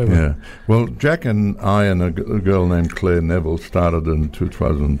very clever. Yeah. Well, Jack and I and a girl named Claire Neville started in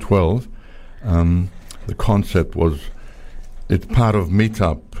 2012. The concept was, it's part of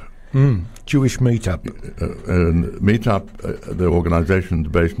Meetup. Jewish Meetup. Meetup, the organisation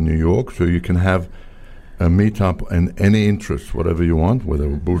is based in New York, so you can have a meetup in any interest, whatever you want, whether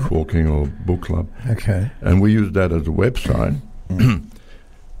bushwalking or book club. Okay. And we use that as a website. And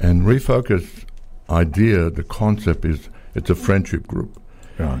Refocus idea, the concept is, it's a friendship group.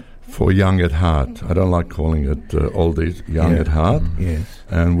 Right. For young at heart. I don't like calling it oldies, young at heart. Yes.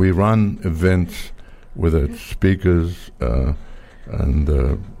 And we run events, whether it's speakers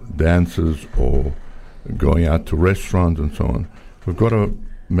and dancers or going out to restaurants and so on. We've got a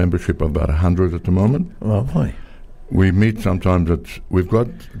membership of about 100 at the moment. Lovely. We meet sometimes we've got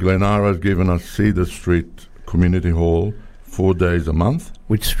Glenara's given us Cedar Street Community Hall 4 days a month.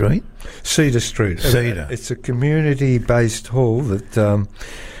 Which street? Cedar Street. Cedar. It's a community-based hall that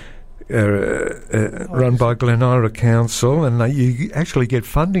run by Glenara Council, and you actually get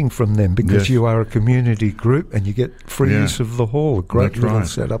funding from them because you are a community group and you get free use of the hall. A great little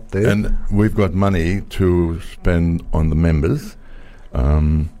setup there. And we've got money to spend on the members.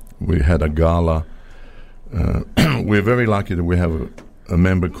 We had a gala. We're very lucky that we have a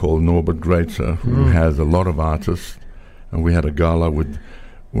member called Norbert Greitzer who has a lot of artists, and we had a gala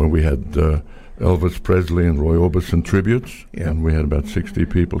where we had Elvis Presley and Roy Orbison tributes, and we had about 60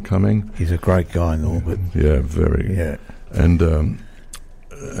 people coming. He's a great guy, Norbert. Yeah, very. Yeah. And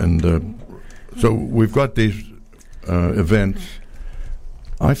so we've got these events.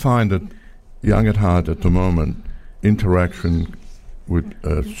 I find that Young at Heart at the moment, interaction with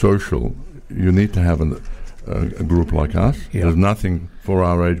social, you need to have a group like us. Yeah. There's nothing for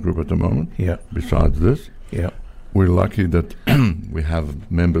our age group at the moment besides this. Yeah. We're lucky that we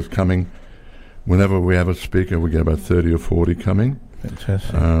have members coming. Whenever we have a speaker, we get about 30 or 40 coming.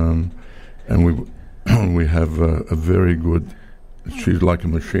 Fantastic. And we have a very good, she's like a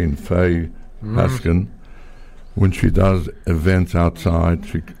machine, Faye Haskin. When she does events outside,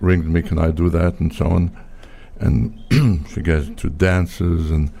 she rings me, can I do that, and so on. And she goes to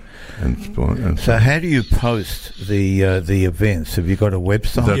dances and so how do you post the events? Have you got a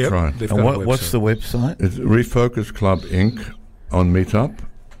website? That's right. And what's the website? It's Refocus Club Inc. on Meetup.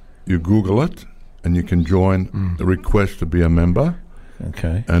 You Google it, and you can join the request to be a member.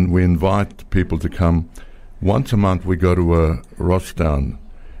 Okay. And we invite people to come. Once a month we go to Rosstown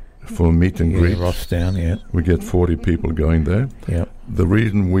for a meet and greet. Rosstown, yeah. We get 40 people going there. Yeah. The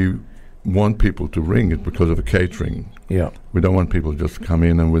reason we want people to ring is because of the catering. Yeah. We don't want people just to come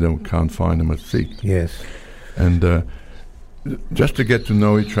in and we can't find them a seat. Yes. And just to get to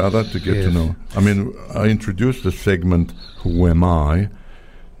know each other, to get to know. I mean, I introduced the segment Who Am I?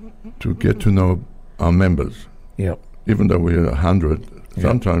 To get to know our members. Yep. Even though we're 100,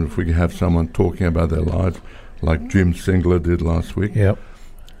 sometimes if we have someone talking about their lives, like Jim Singler did last week. Yep.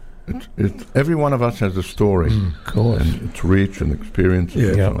 Every one of us has a story. Of course. And it's rich and experience.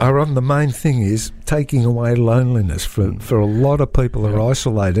 Yeah. Aron, the main thing is taking away loneliness. For a lot of people are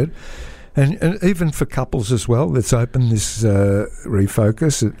isolated. And even for couples as well, let's open this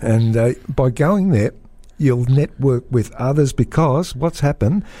refocus. And by going there, you'll network with others, because what's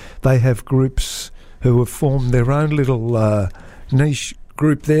happened, they have groups who have formed their own little niche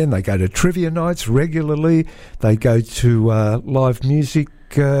group there, and they go to trivia nights regularly. They go to live music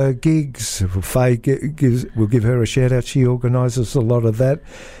gigs. Faye we'll give her a shout out. She organises a lot of that.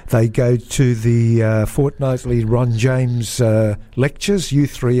 They go to the fortnightly Ron James lectures,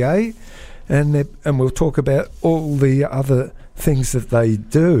 U3A, and we'll talk about all the other things that they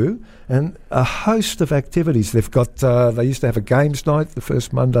do, and a host of activities. They've got they used to have a games night the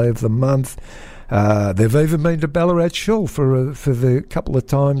first Monday of the month. They've even been to Ballarat Shul for the couple of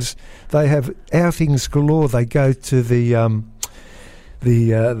times. They have outings galore. They go to the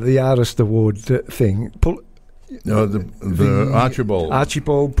Artist Award thing. The Archibald.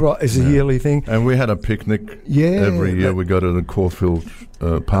 Archibald is a yearly thing. And we had a picnic every year. We go to the Caulfield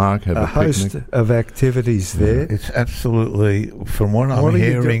Park, have a host picnic. Of activities there. It's absolutely, from what I'm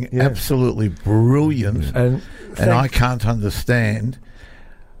hearing, absolutely brilliant. And I can't understand.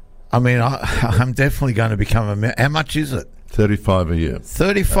 I mean, I'm definitely going to become a member. How much is it? $35 a year.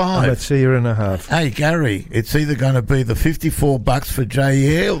 35. That's a year and a half. Hey, Gary, it's either going to be the $54 for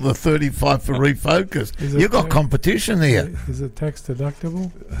JE or the 35 for Refocus. You've got competition here. Is it tax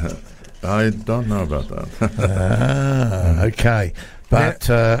deductible? I don't know about that. Okay. But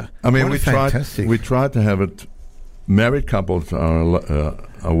I mean, we tried to have it. Married couples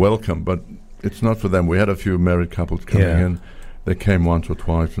are welcome, but it's not for them. We had a few married couples coming in. They came once or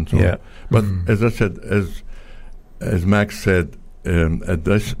twice and so on. But as I said, as Max said, at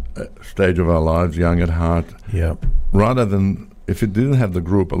this stage of our lives, young at heart, rather than, if it didn't have the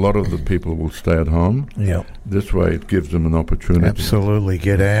group, a lot of the people will stay at home. This way it gives them an opportunity. Absolutely,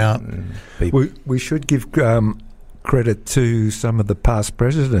 get out. We should give credit to some of the past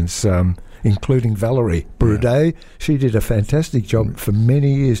presidents, including Valerie Brudet. Yeah. She did a fantastic job for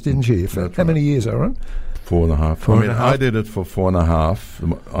many years, didn't she? How many years, Aron? 4.5. I did it for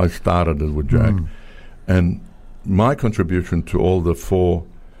 4.5. I started it with Jack. And my contribution to all the 4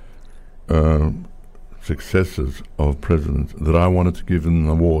 successors of presidents, that I wanted to give them an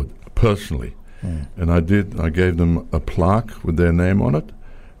award personally. And I did. I gave them a plaque with their name on it.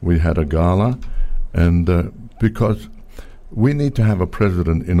 We had a gala. And because we need to have a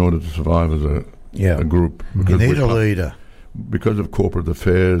president in order to survive as a group. You need a leader. Because of corporate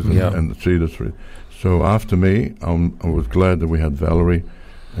affairs and the Cedar Street. So after me, I was glad that we had Valerie,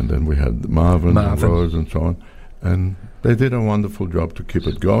 and then we had Marvin. And Rose and so on. And they did a wonderful job to keep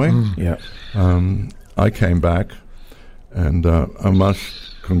it going. I came back, and I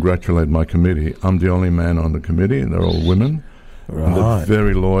must congratulate my committee. I'm the only man on the committee, and they're all women. Right. And they're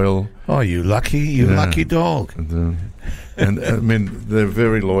very loyal. Oh, you lucky dog. And I mean, they're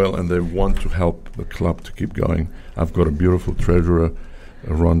very loyal and they want to help the club to keep going. I've got a beautiful treasurer,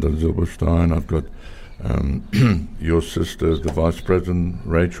 Rhonda Zilberstein. I've got your sister, the vice president,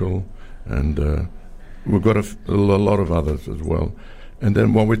 Rachel, and we've got a lot of others as well. And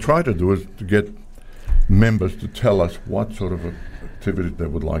then what we try to do is to get members to tell us what sort of activities they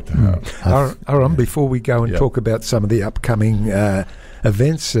would like to have. Aron, before we go and talk about some of the upcoming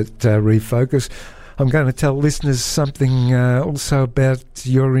events at Refocus, I'm going to tell listeners something also about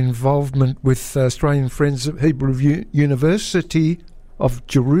your involvement with Australian Friends of Hebrew University of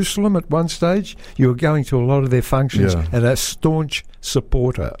Jerusalem at one stage. You were going to a lot of their functions and a staunch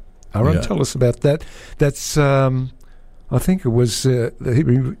supporter. Aron, tell us about that. That's, I think it was the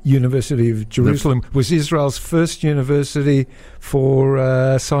Hebrew University of Jerusalem was Israel's first university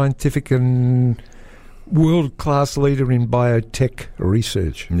for scientific and world-class leader in biotech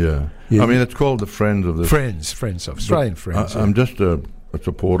research. Yeah. I mean, it's called the Friends of the... Friends of Australian Friends. I'm just a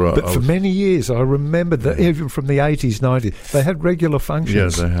supporter. But for many years, I remember that even from the 80s, 90s, they had regular functions.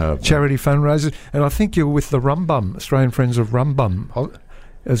 Yes, they have. Charity fundraisers. And I think you were with the Rumbum, Australian Friends of Rumbum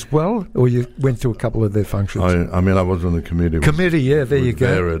as well, or you went to a couple of their functions? I mean, I was on the committee. There you go.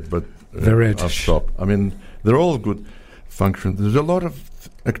 Vered, but I've stopped. I mean, they're all good functions. There's a lot of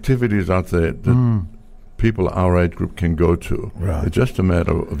activities out there that people our age group can go to. Right. It's just a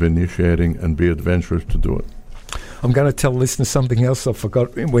matter of initiating and be adventurous to do it. I'm going to tell listeners something else I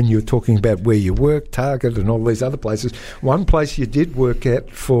forgot when you were talking about where you work, Target and all these other places. One place you did work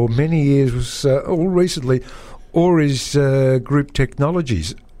at for many years was all recently Auris Group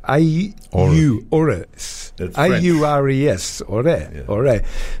Technologies, Auris. A-U-R-E-S, Auris.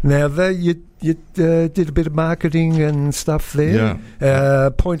 Now, you did a bit of marketing and stuff there.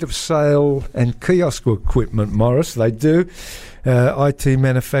 Point of sale and kiosk equipment, Morris, they do. IT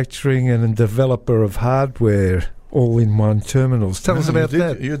manufacturing and a developer of hardware, all-in-one terminals. Tell us about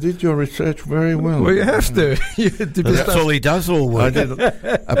that. You did your research very well. Well, you have to. That's all he does all week,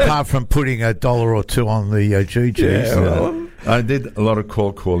 apart from putting $1 or $2 on the GGs. I did a lot of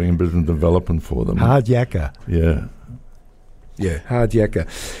cold calling and business development for them. Hard yakka. Yeah, hard yakka.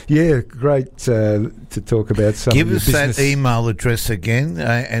 Yeah, great to talk about some Give of your us business. that email address again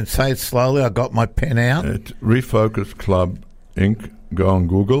and say it slowly. I got my pen out. It's Refocus Club Inc. Go on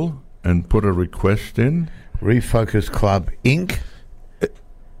Google and put a request in. Refocus Club Inc.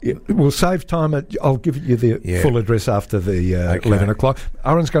 We'll save time. I'll give you the full address after the 11 o'clock.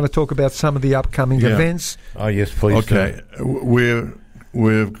 Aron's going to talk about some of the upcoming events. Oh, yes, please. Okay.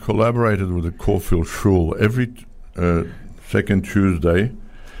 We've collaborated with the Caulfield Shul. Every second Tuesday,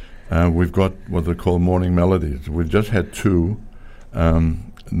 we've got what they call morning melodies. We've just had two.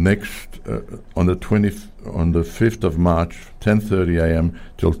 Next, on the 5th of March, 10:30 a.m.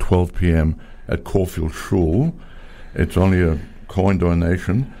 till 12 p.m. at Caulfield Shul. It's only a coin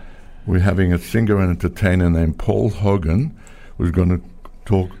donation. We're having a singer and entertainer named Paul Hogan, who's going to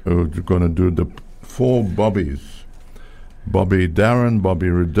do the four Bobbies. Bobby Darren, Bobby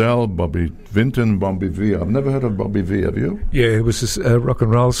Riddell, Bobby Vinton, Bobby V. I've never heard of Bobby V, have you? Yeah, he was a rock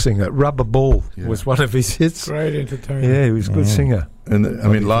and roll singer. Rubber Ball was one of his hits. Great entertainer. Yeah, he was a good singer. And I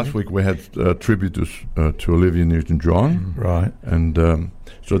mean, last week we had a tribute to Olivia Newton-John. Right. And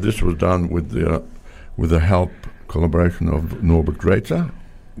so this was done with the collaboration of Norbert Greitzer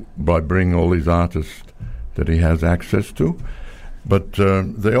by bringing all these artists that he has access to. But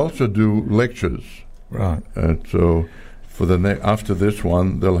they also do lectures. Right. So for after this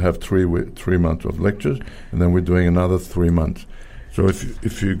one, they'll have 3 months of lectures, and then we're doing another 3 months. So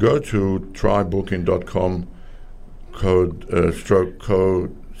if you go to trybooking.com code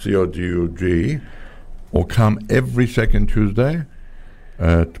CODUG, or come every second Tuesday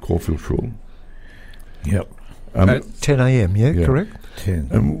at Caulfield Shul. Yep. At 10 a.m., correct? 10.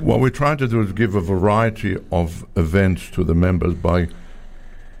 And what we're trying to do is give a variety of events to the members by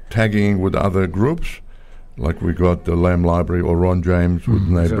tagging with other groups, like we got the Lamb Library or Ron James with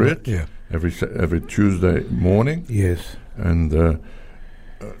Nay Britt every Tuesday morning. Yes. And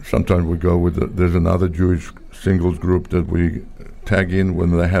sometimes we go with there's another Jewish singles group that we tag in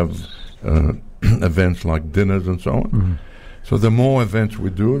when they have events like dinners and so on. Mm-hmm. So the more events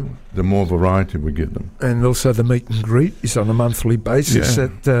we do, the more variety we give them. And also the meet and greet is on a monthly basis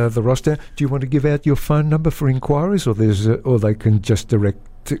at the roster. Do you want to give out your phone number for inquiries, or they can just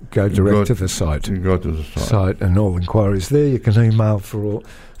go direct to the site? You go to the site, and all inquiries there. You can email for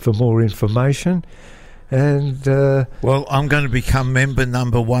more information. And well, I'm going to become member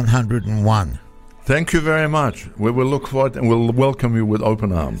number 101. Thank you very much. We will look forward and we'll welcome you with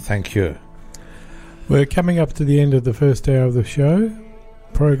open arms. Thank you. We're coming up to the end of the first hour of the show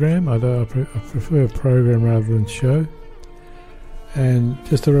program. I prefer program rather than show. And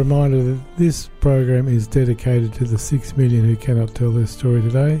just a reminder that this program is dedicated to the 6 million who cannot tell their story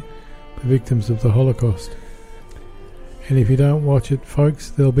today, the victims of the Holocaust. And if you don't watch it, folks,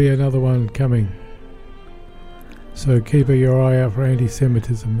 there'll be another one coming. So keep your eye out for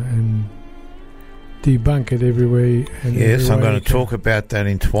anti-Semitism and debunk it everywhere. Yes, I'm going to talk about that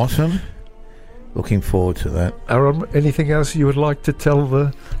in Twatton. Looking forward to that. Aron, anything else you would like to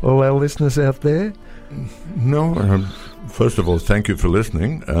tell all our listeners out there? No. First of all, thank you for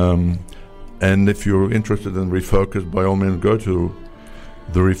listening. And if you're interested in Refocus, by all means, go to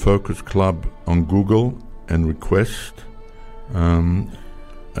the Refocus Club on Google and request.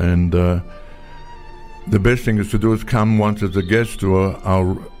 The best thing is to do is come once as a guest to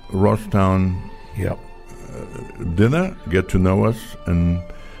our Rosstown dinner, get to know us, and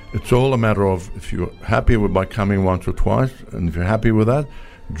it's all a matter of if you're happy by coming once or twice, and if you're happy with that,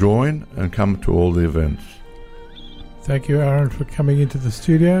 join and come to all the events. Thank you, Aron, for coming into the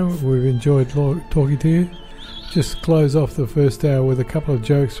studio. We've enjoyed talking to you. Just close off the first hour with a couple of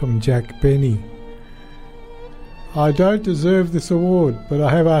jokes from Jack Benny. I don't deserve this award, but I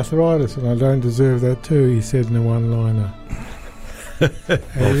have arthritis and I don't deserve that too, he said in a one-liner.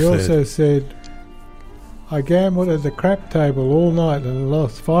 And he also said, I gambled at the crap table all night and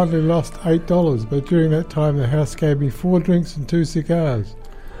finally lost $8, but during that time the house gave me 4 drinks and 2 cigars.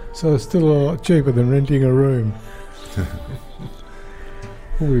 So it's still a lot cheaper than renting a room.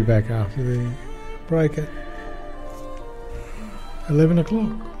 We'll be back after the break at 11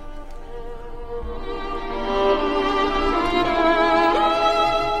 o'clock.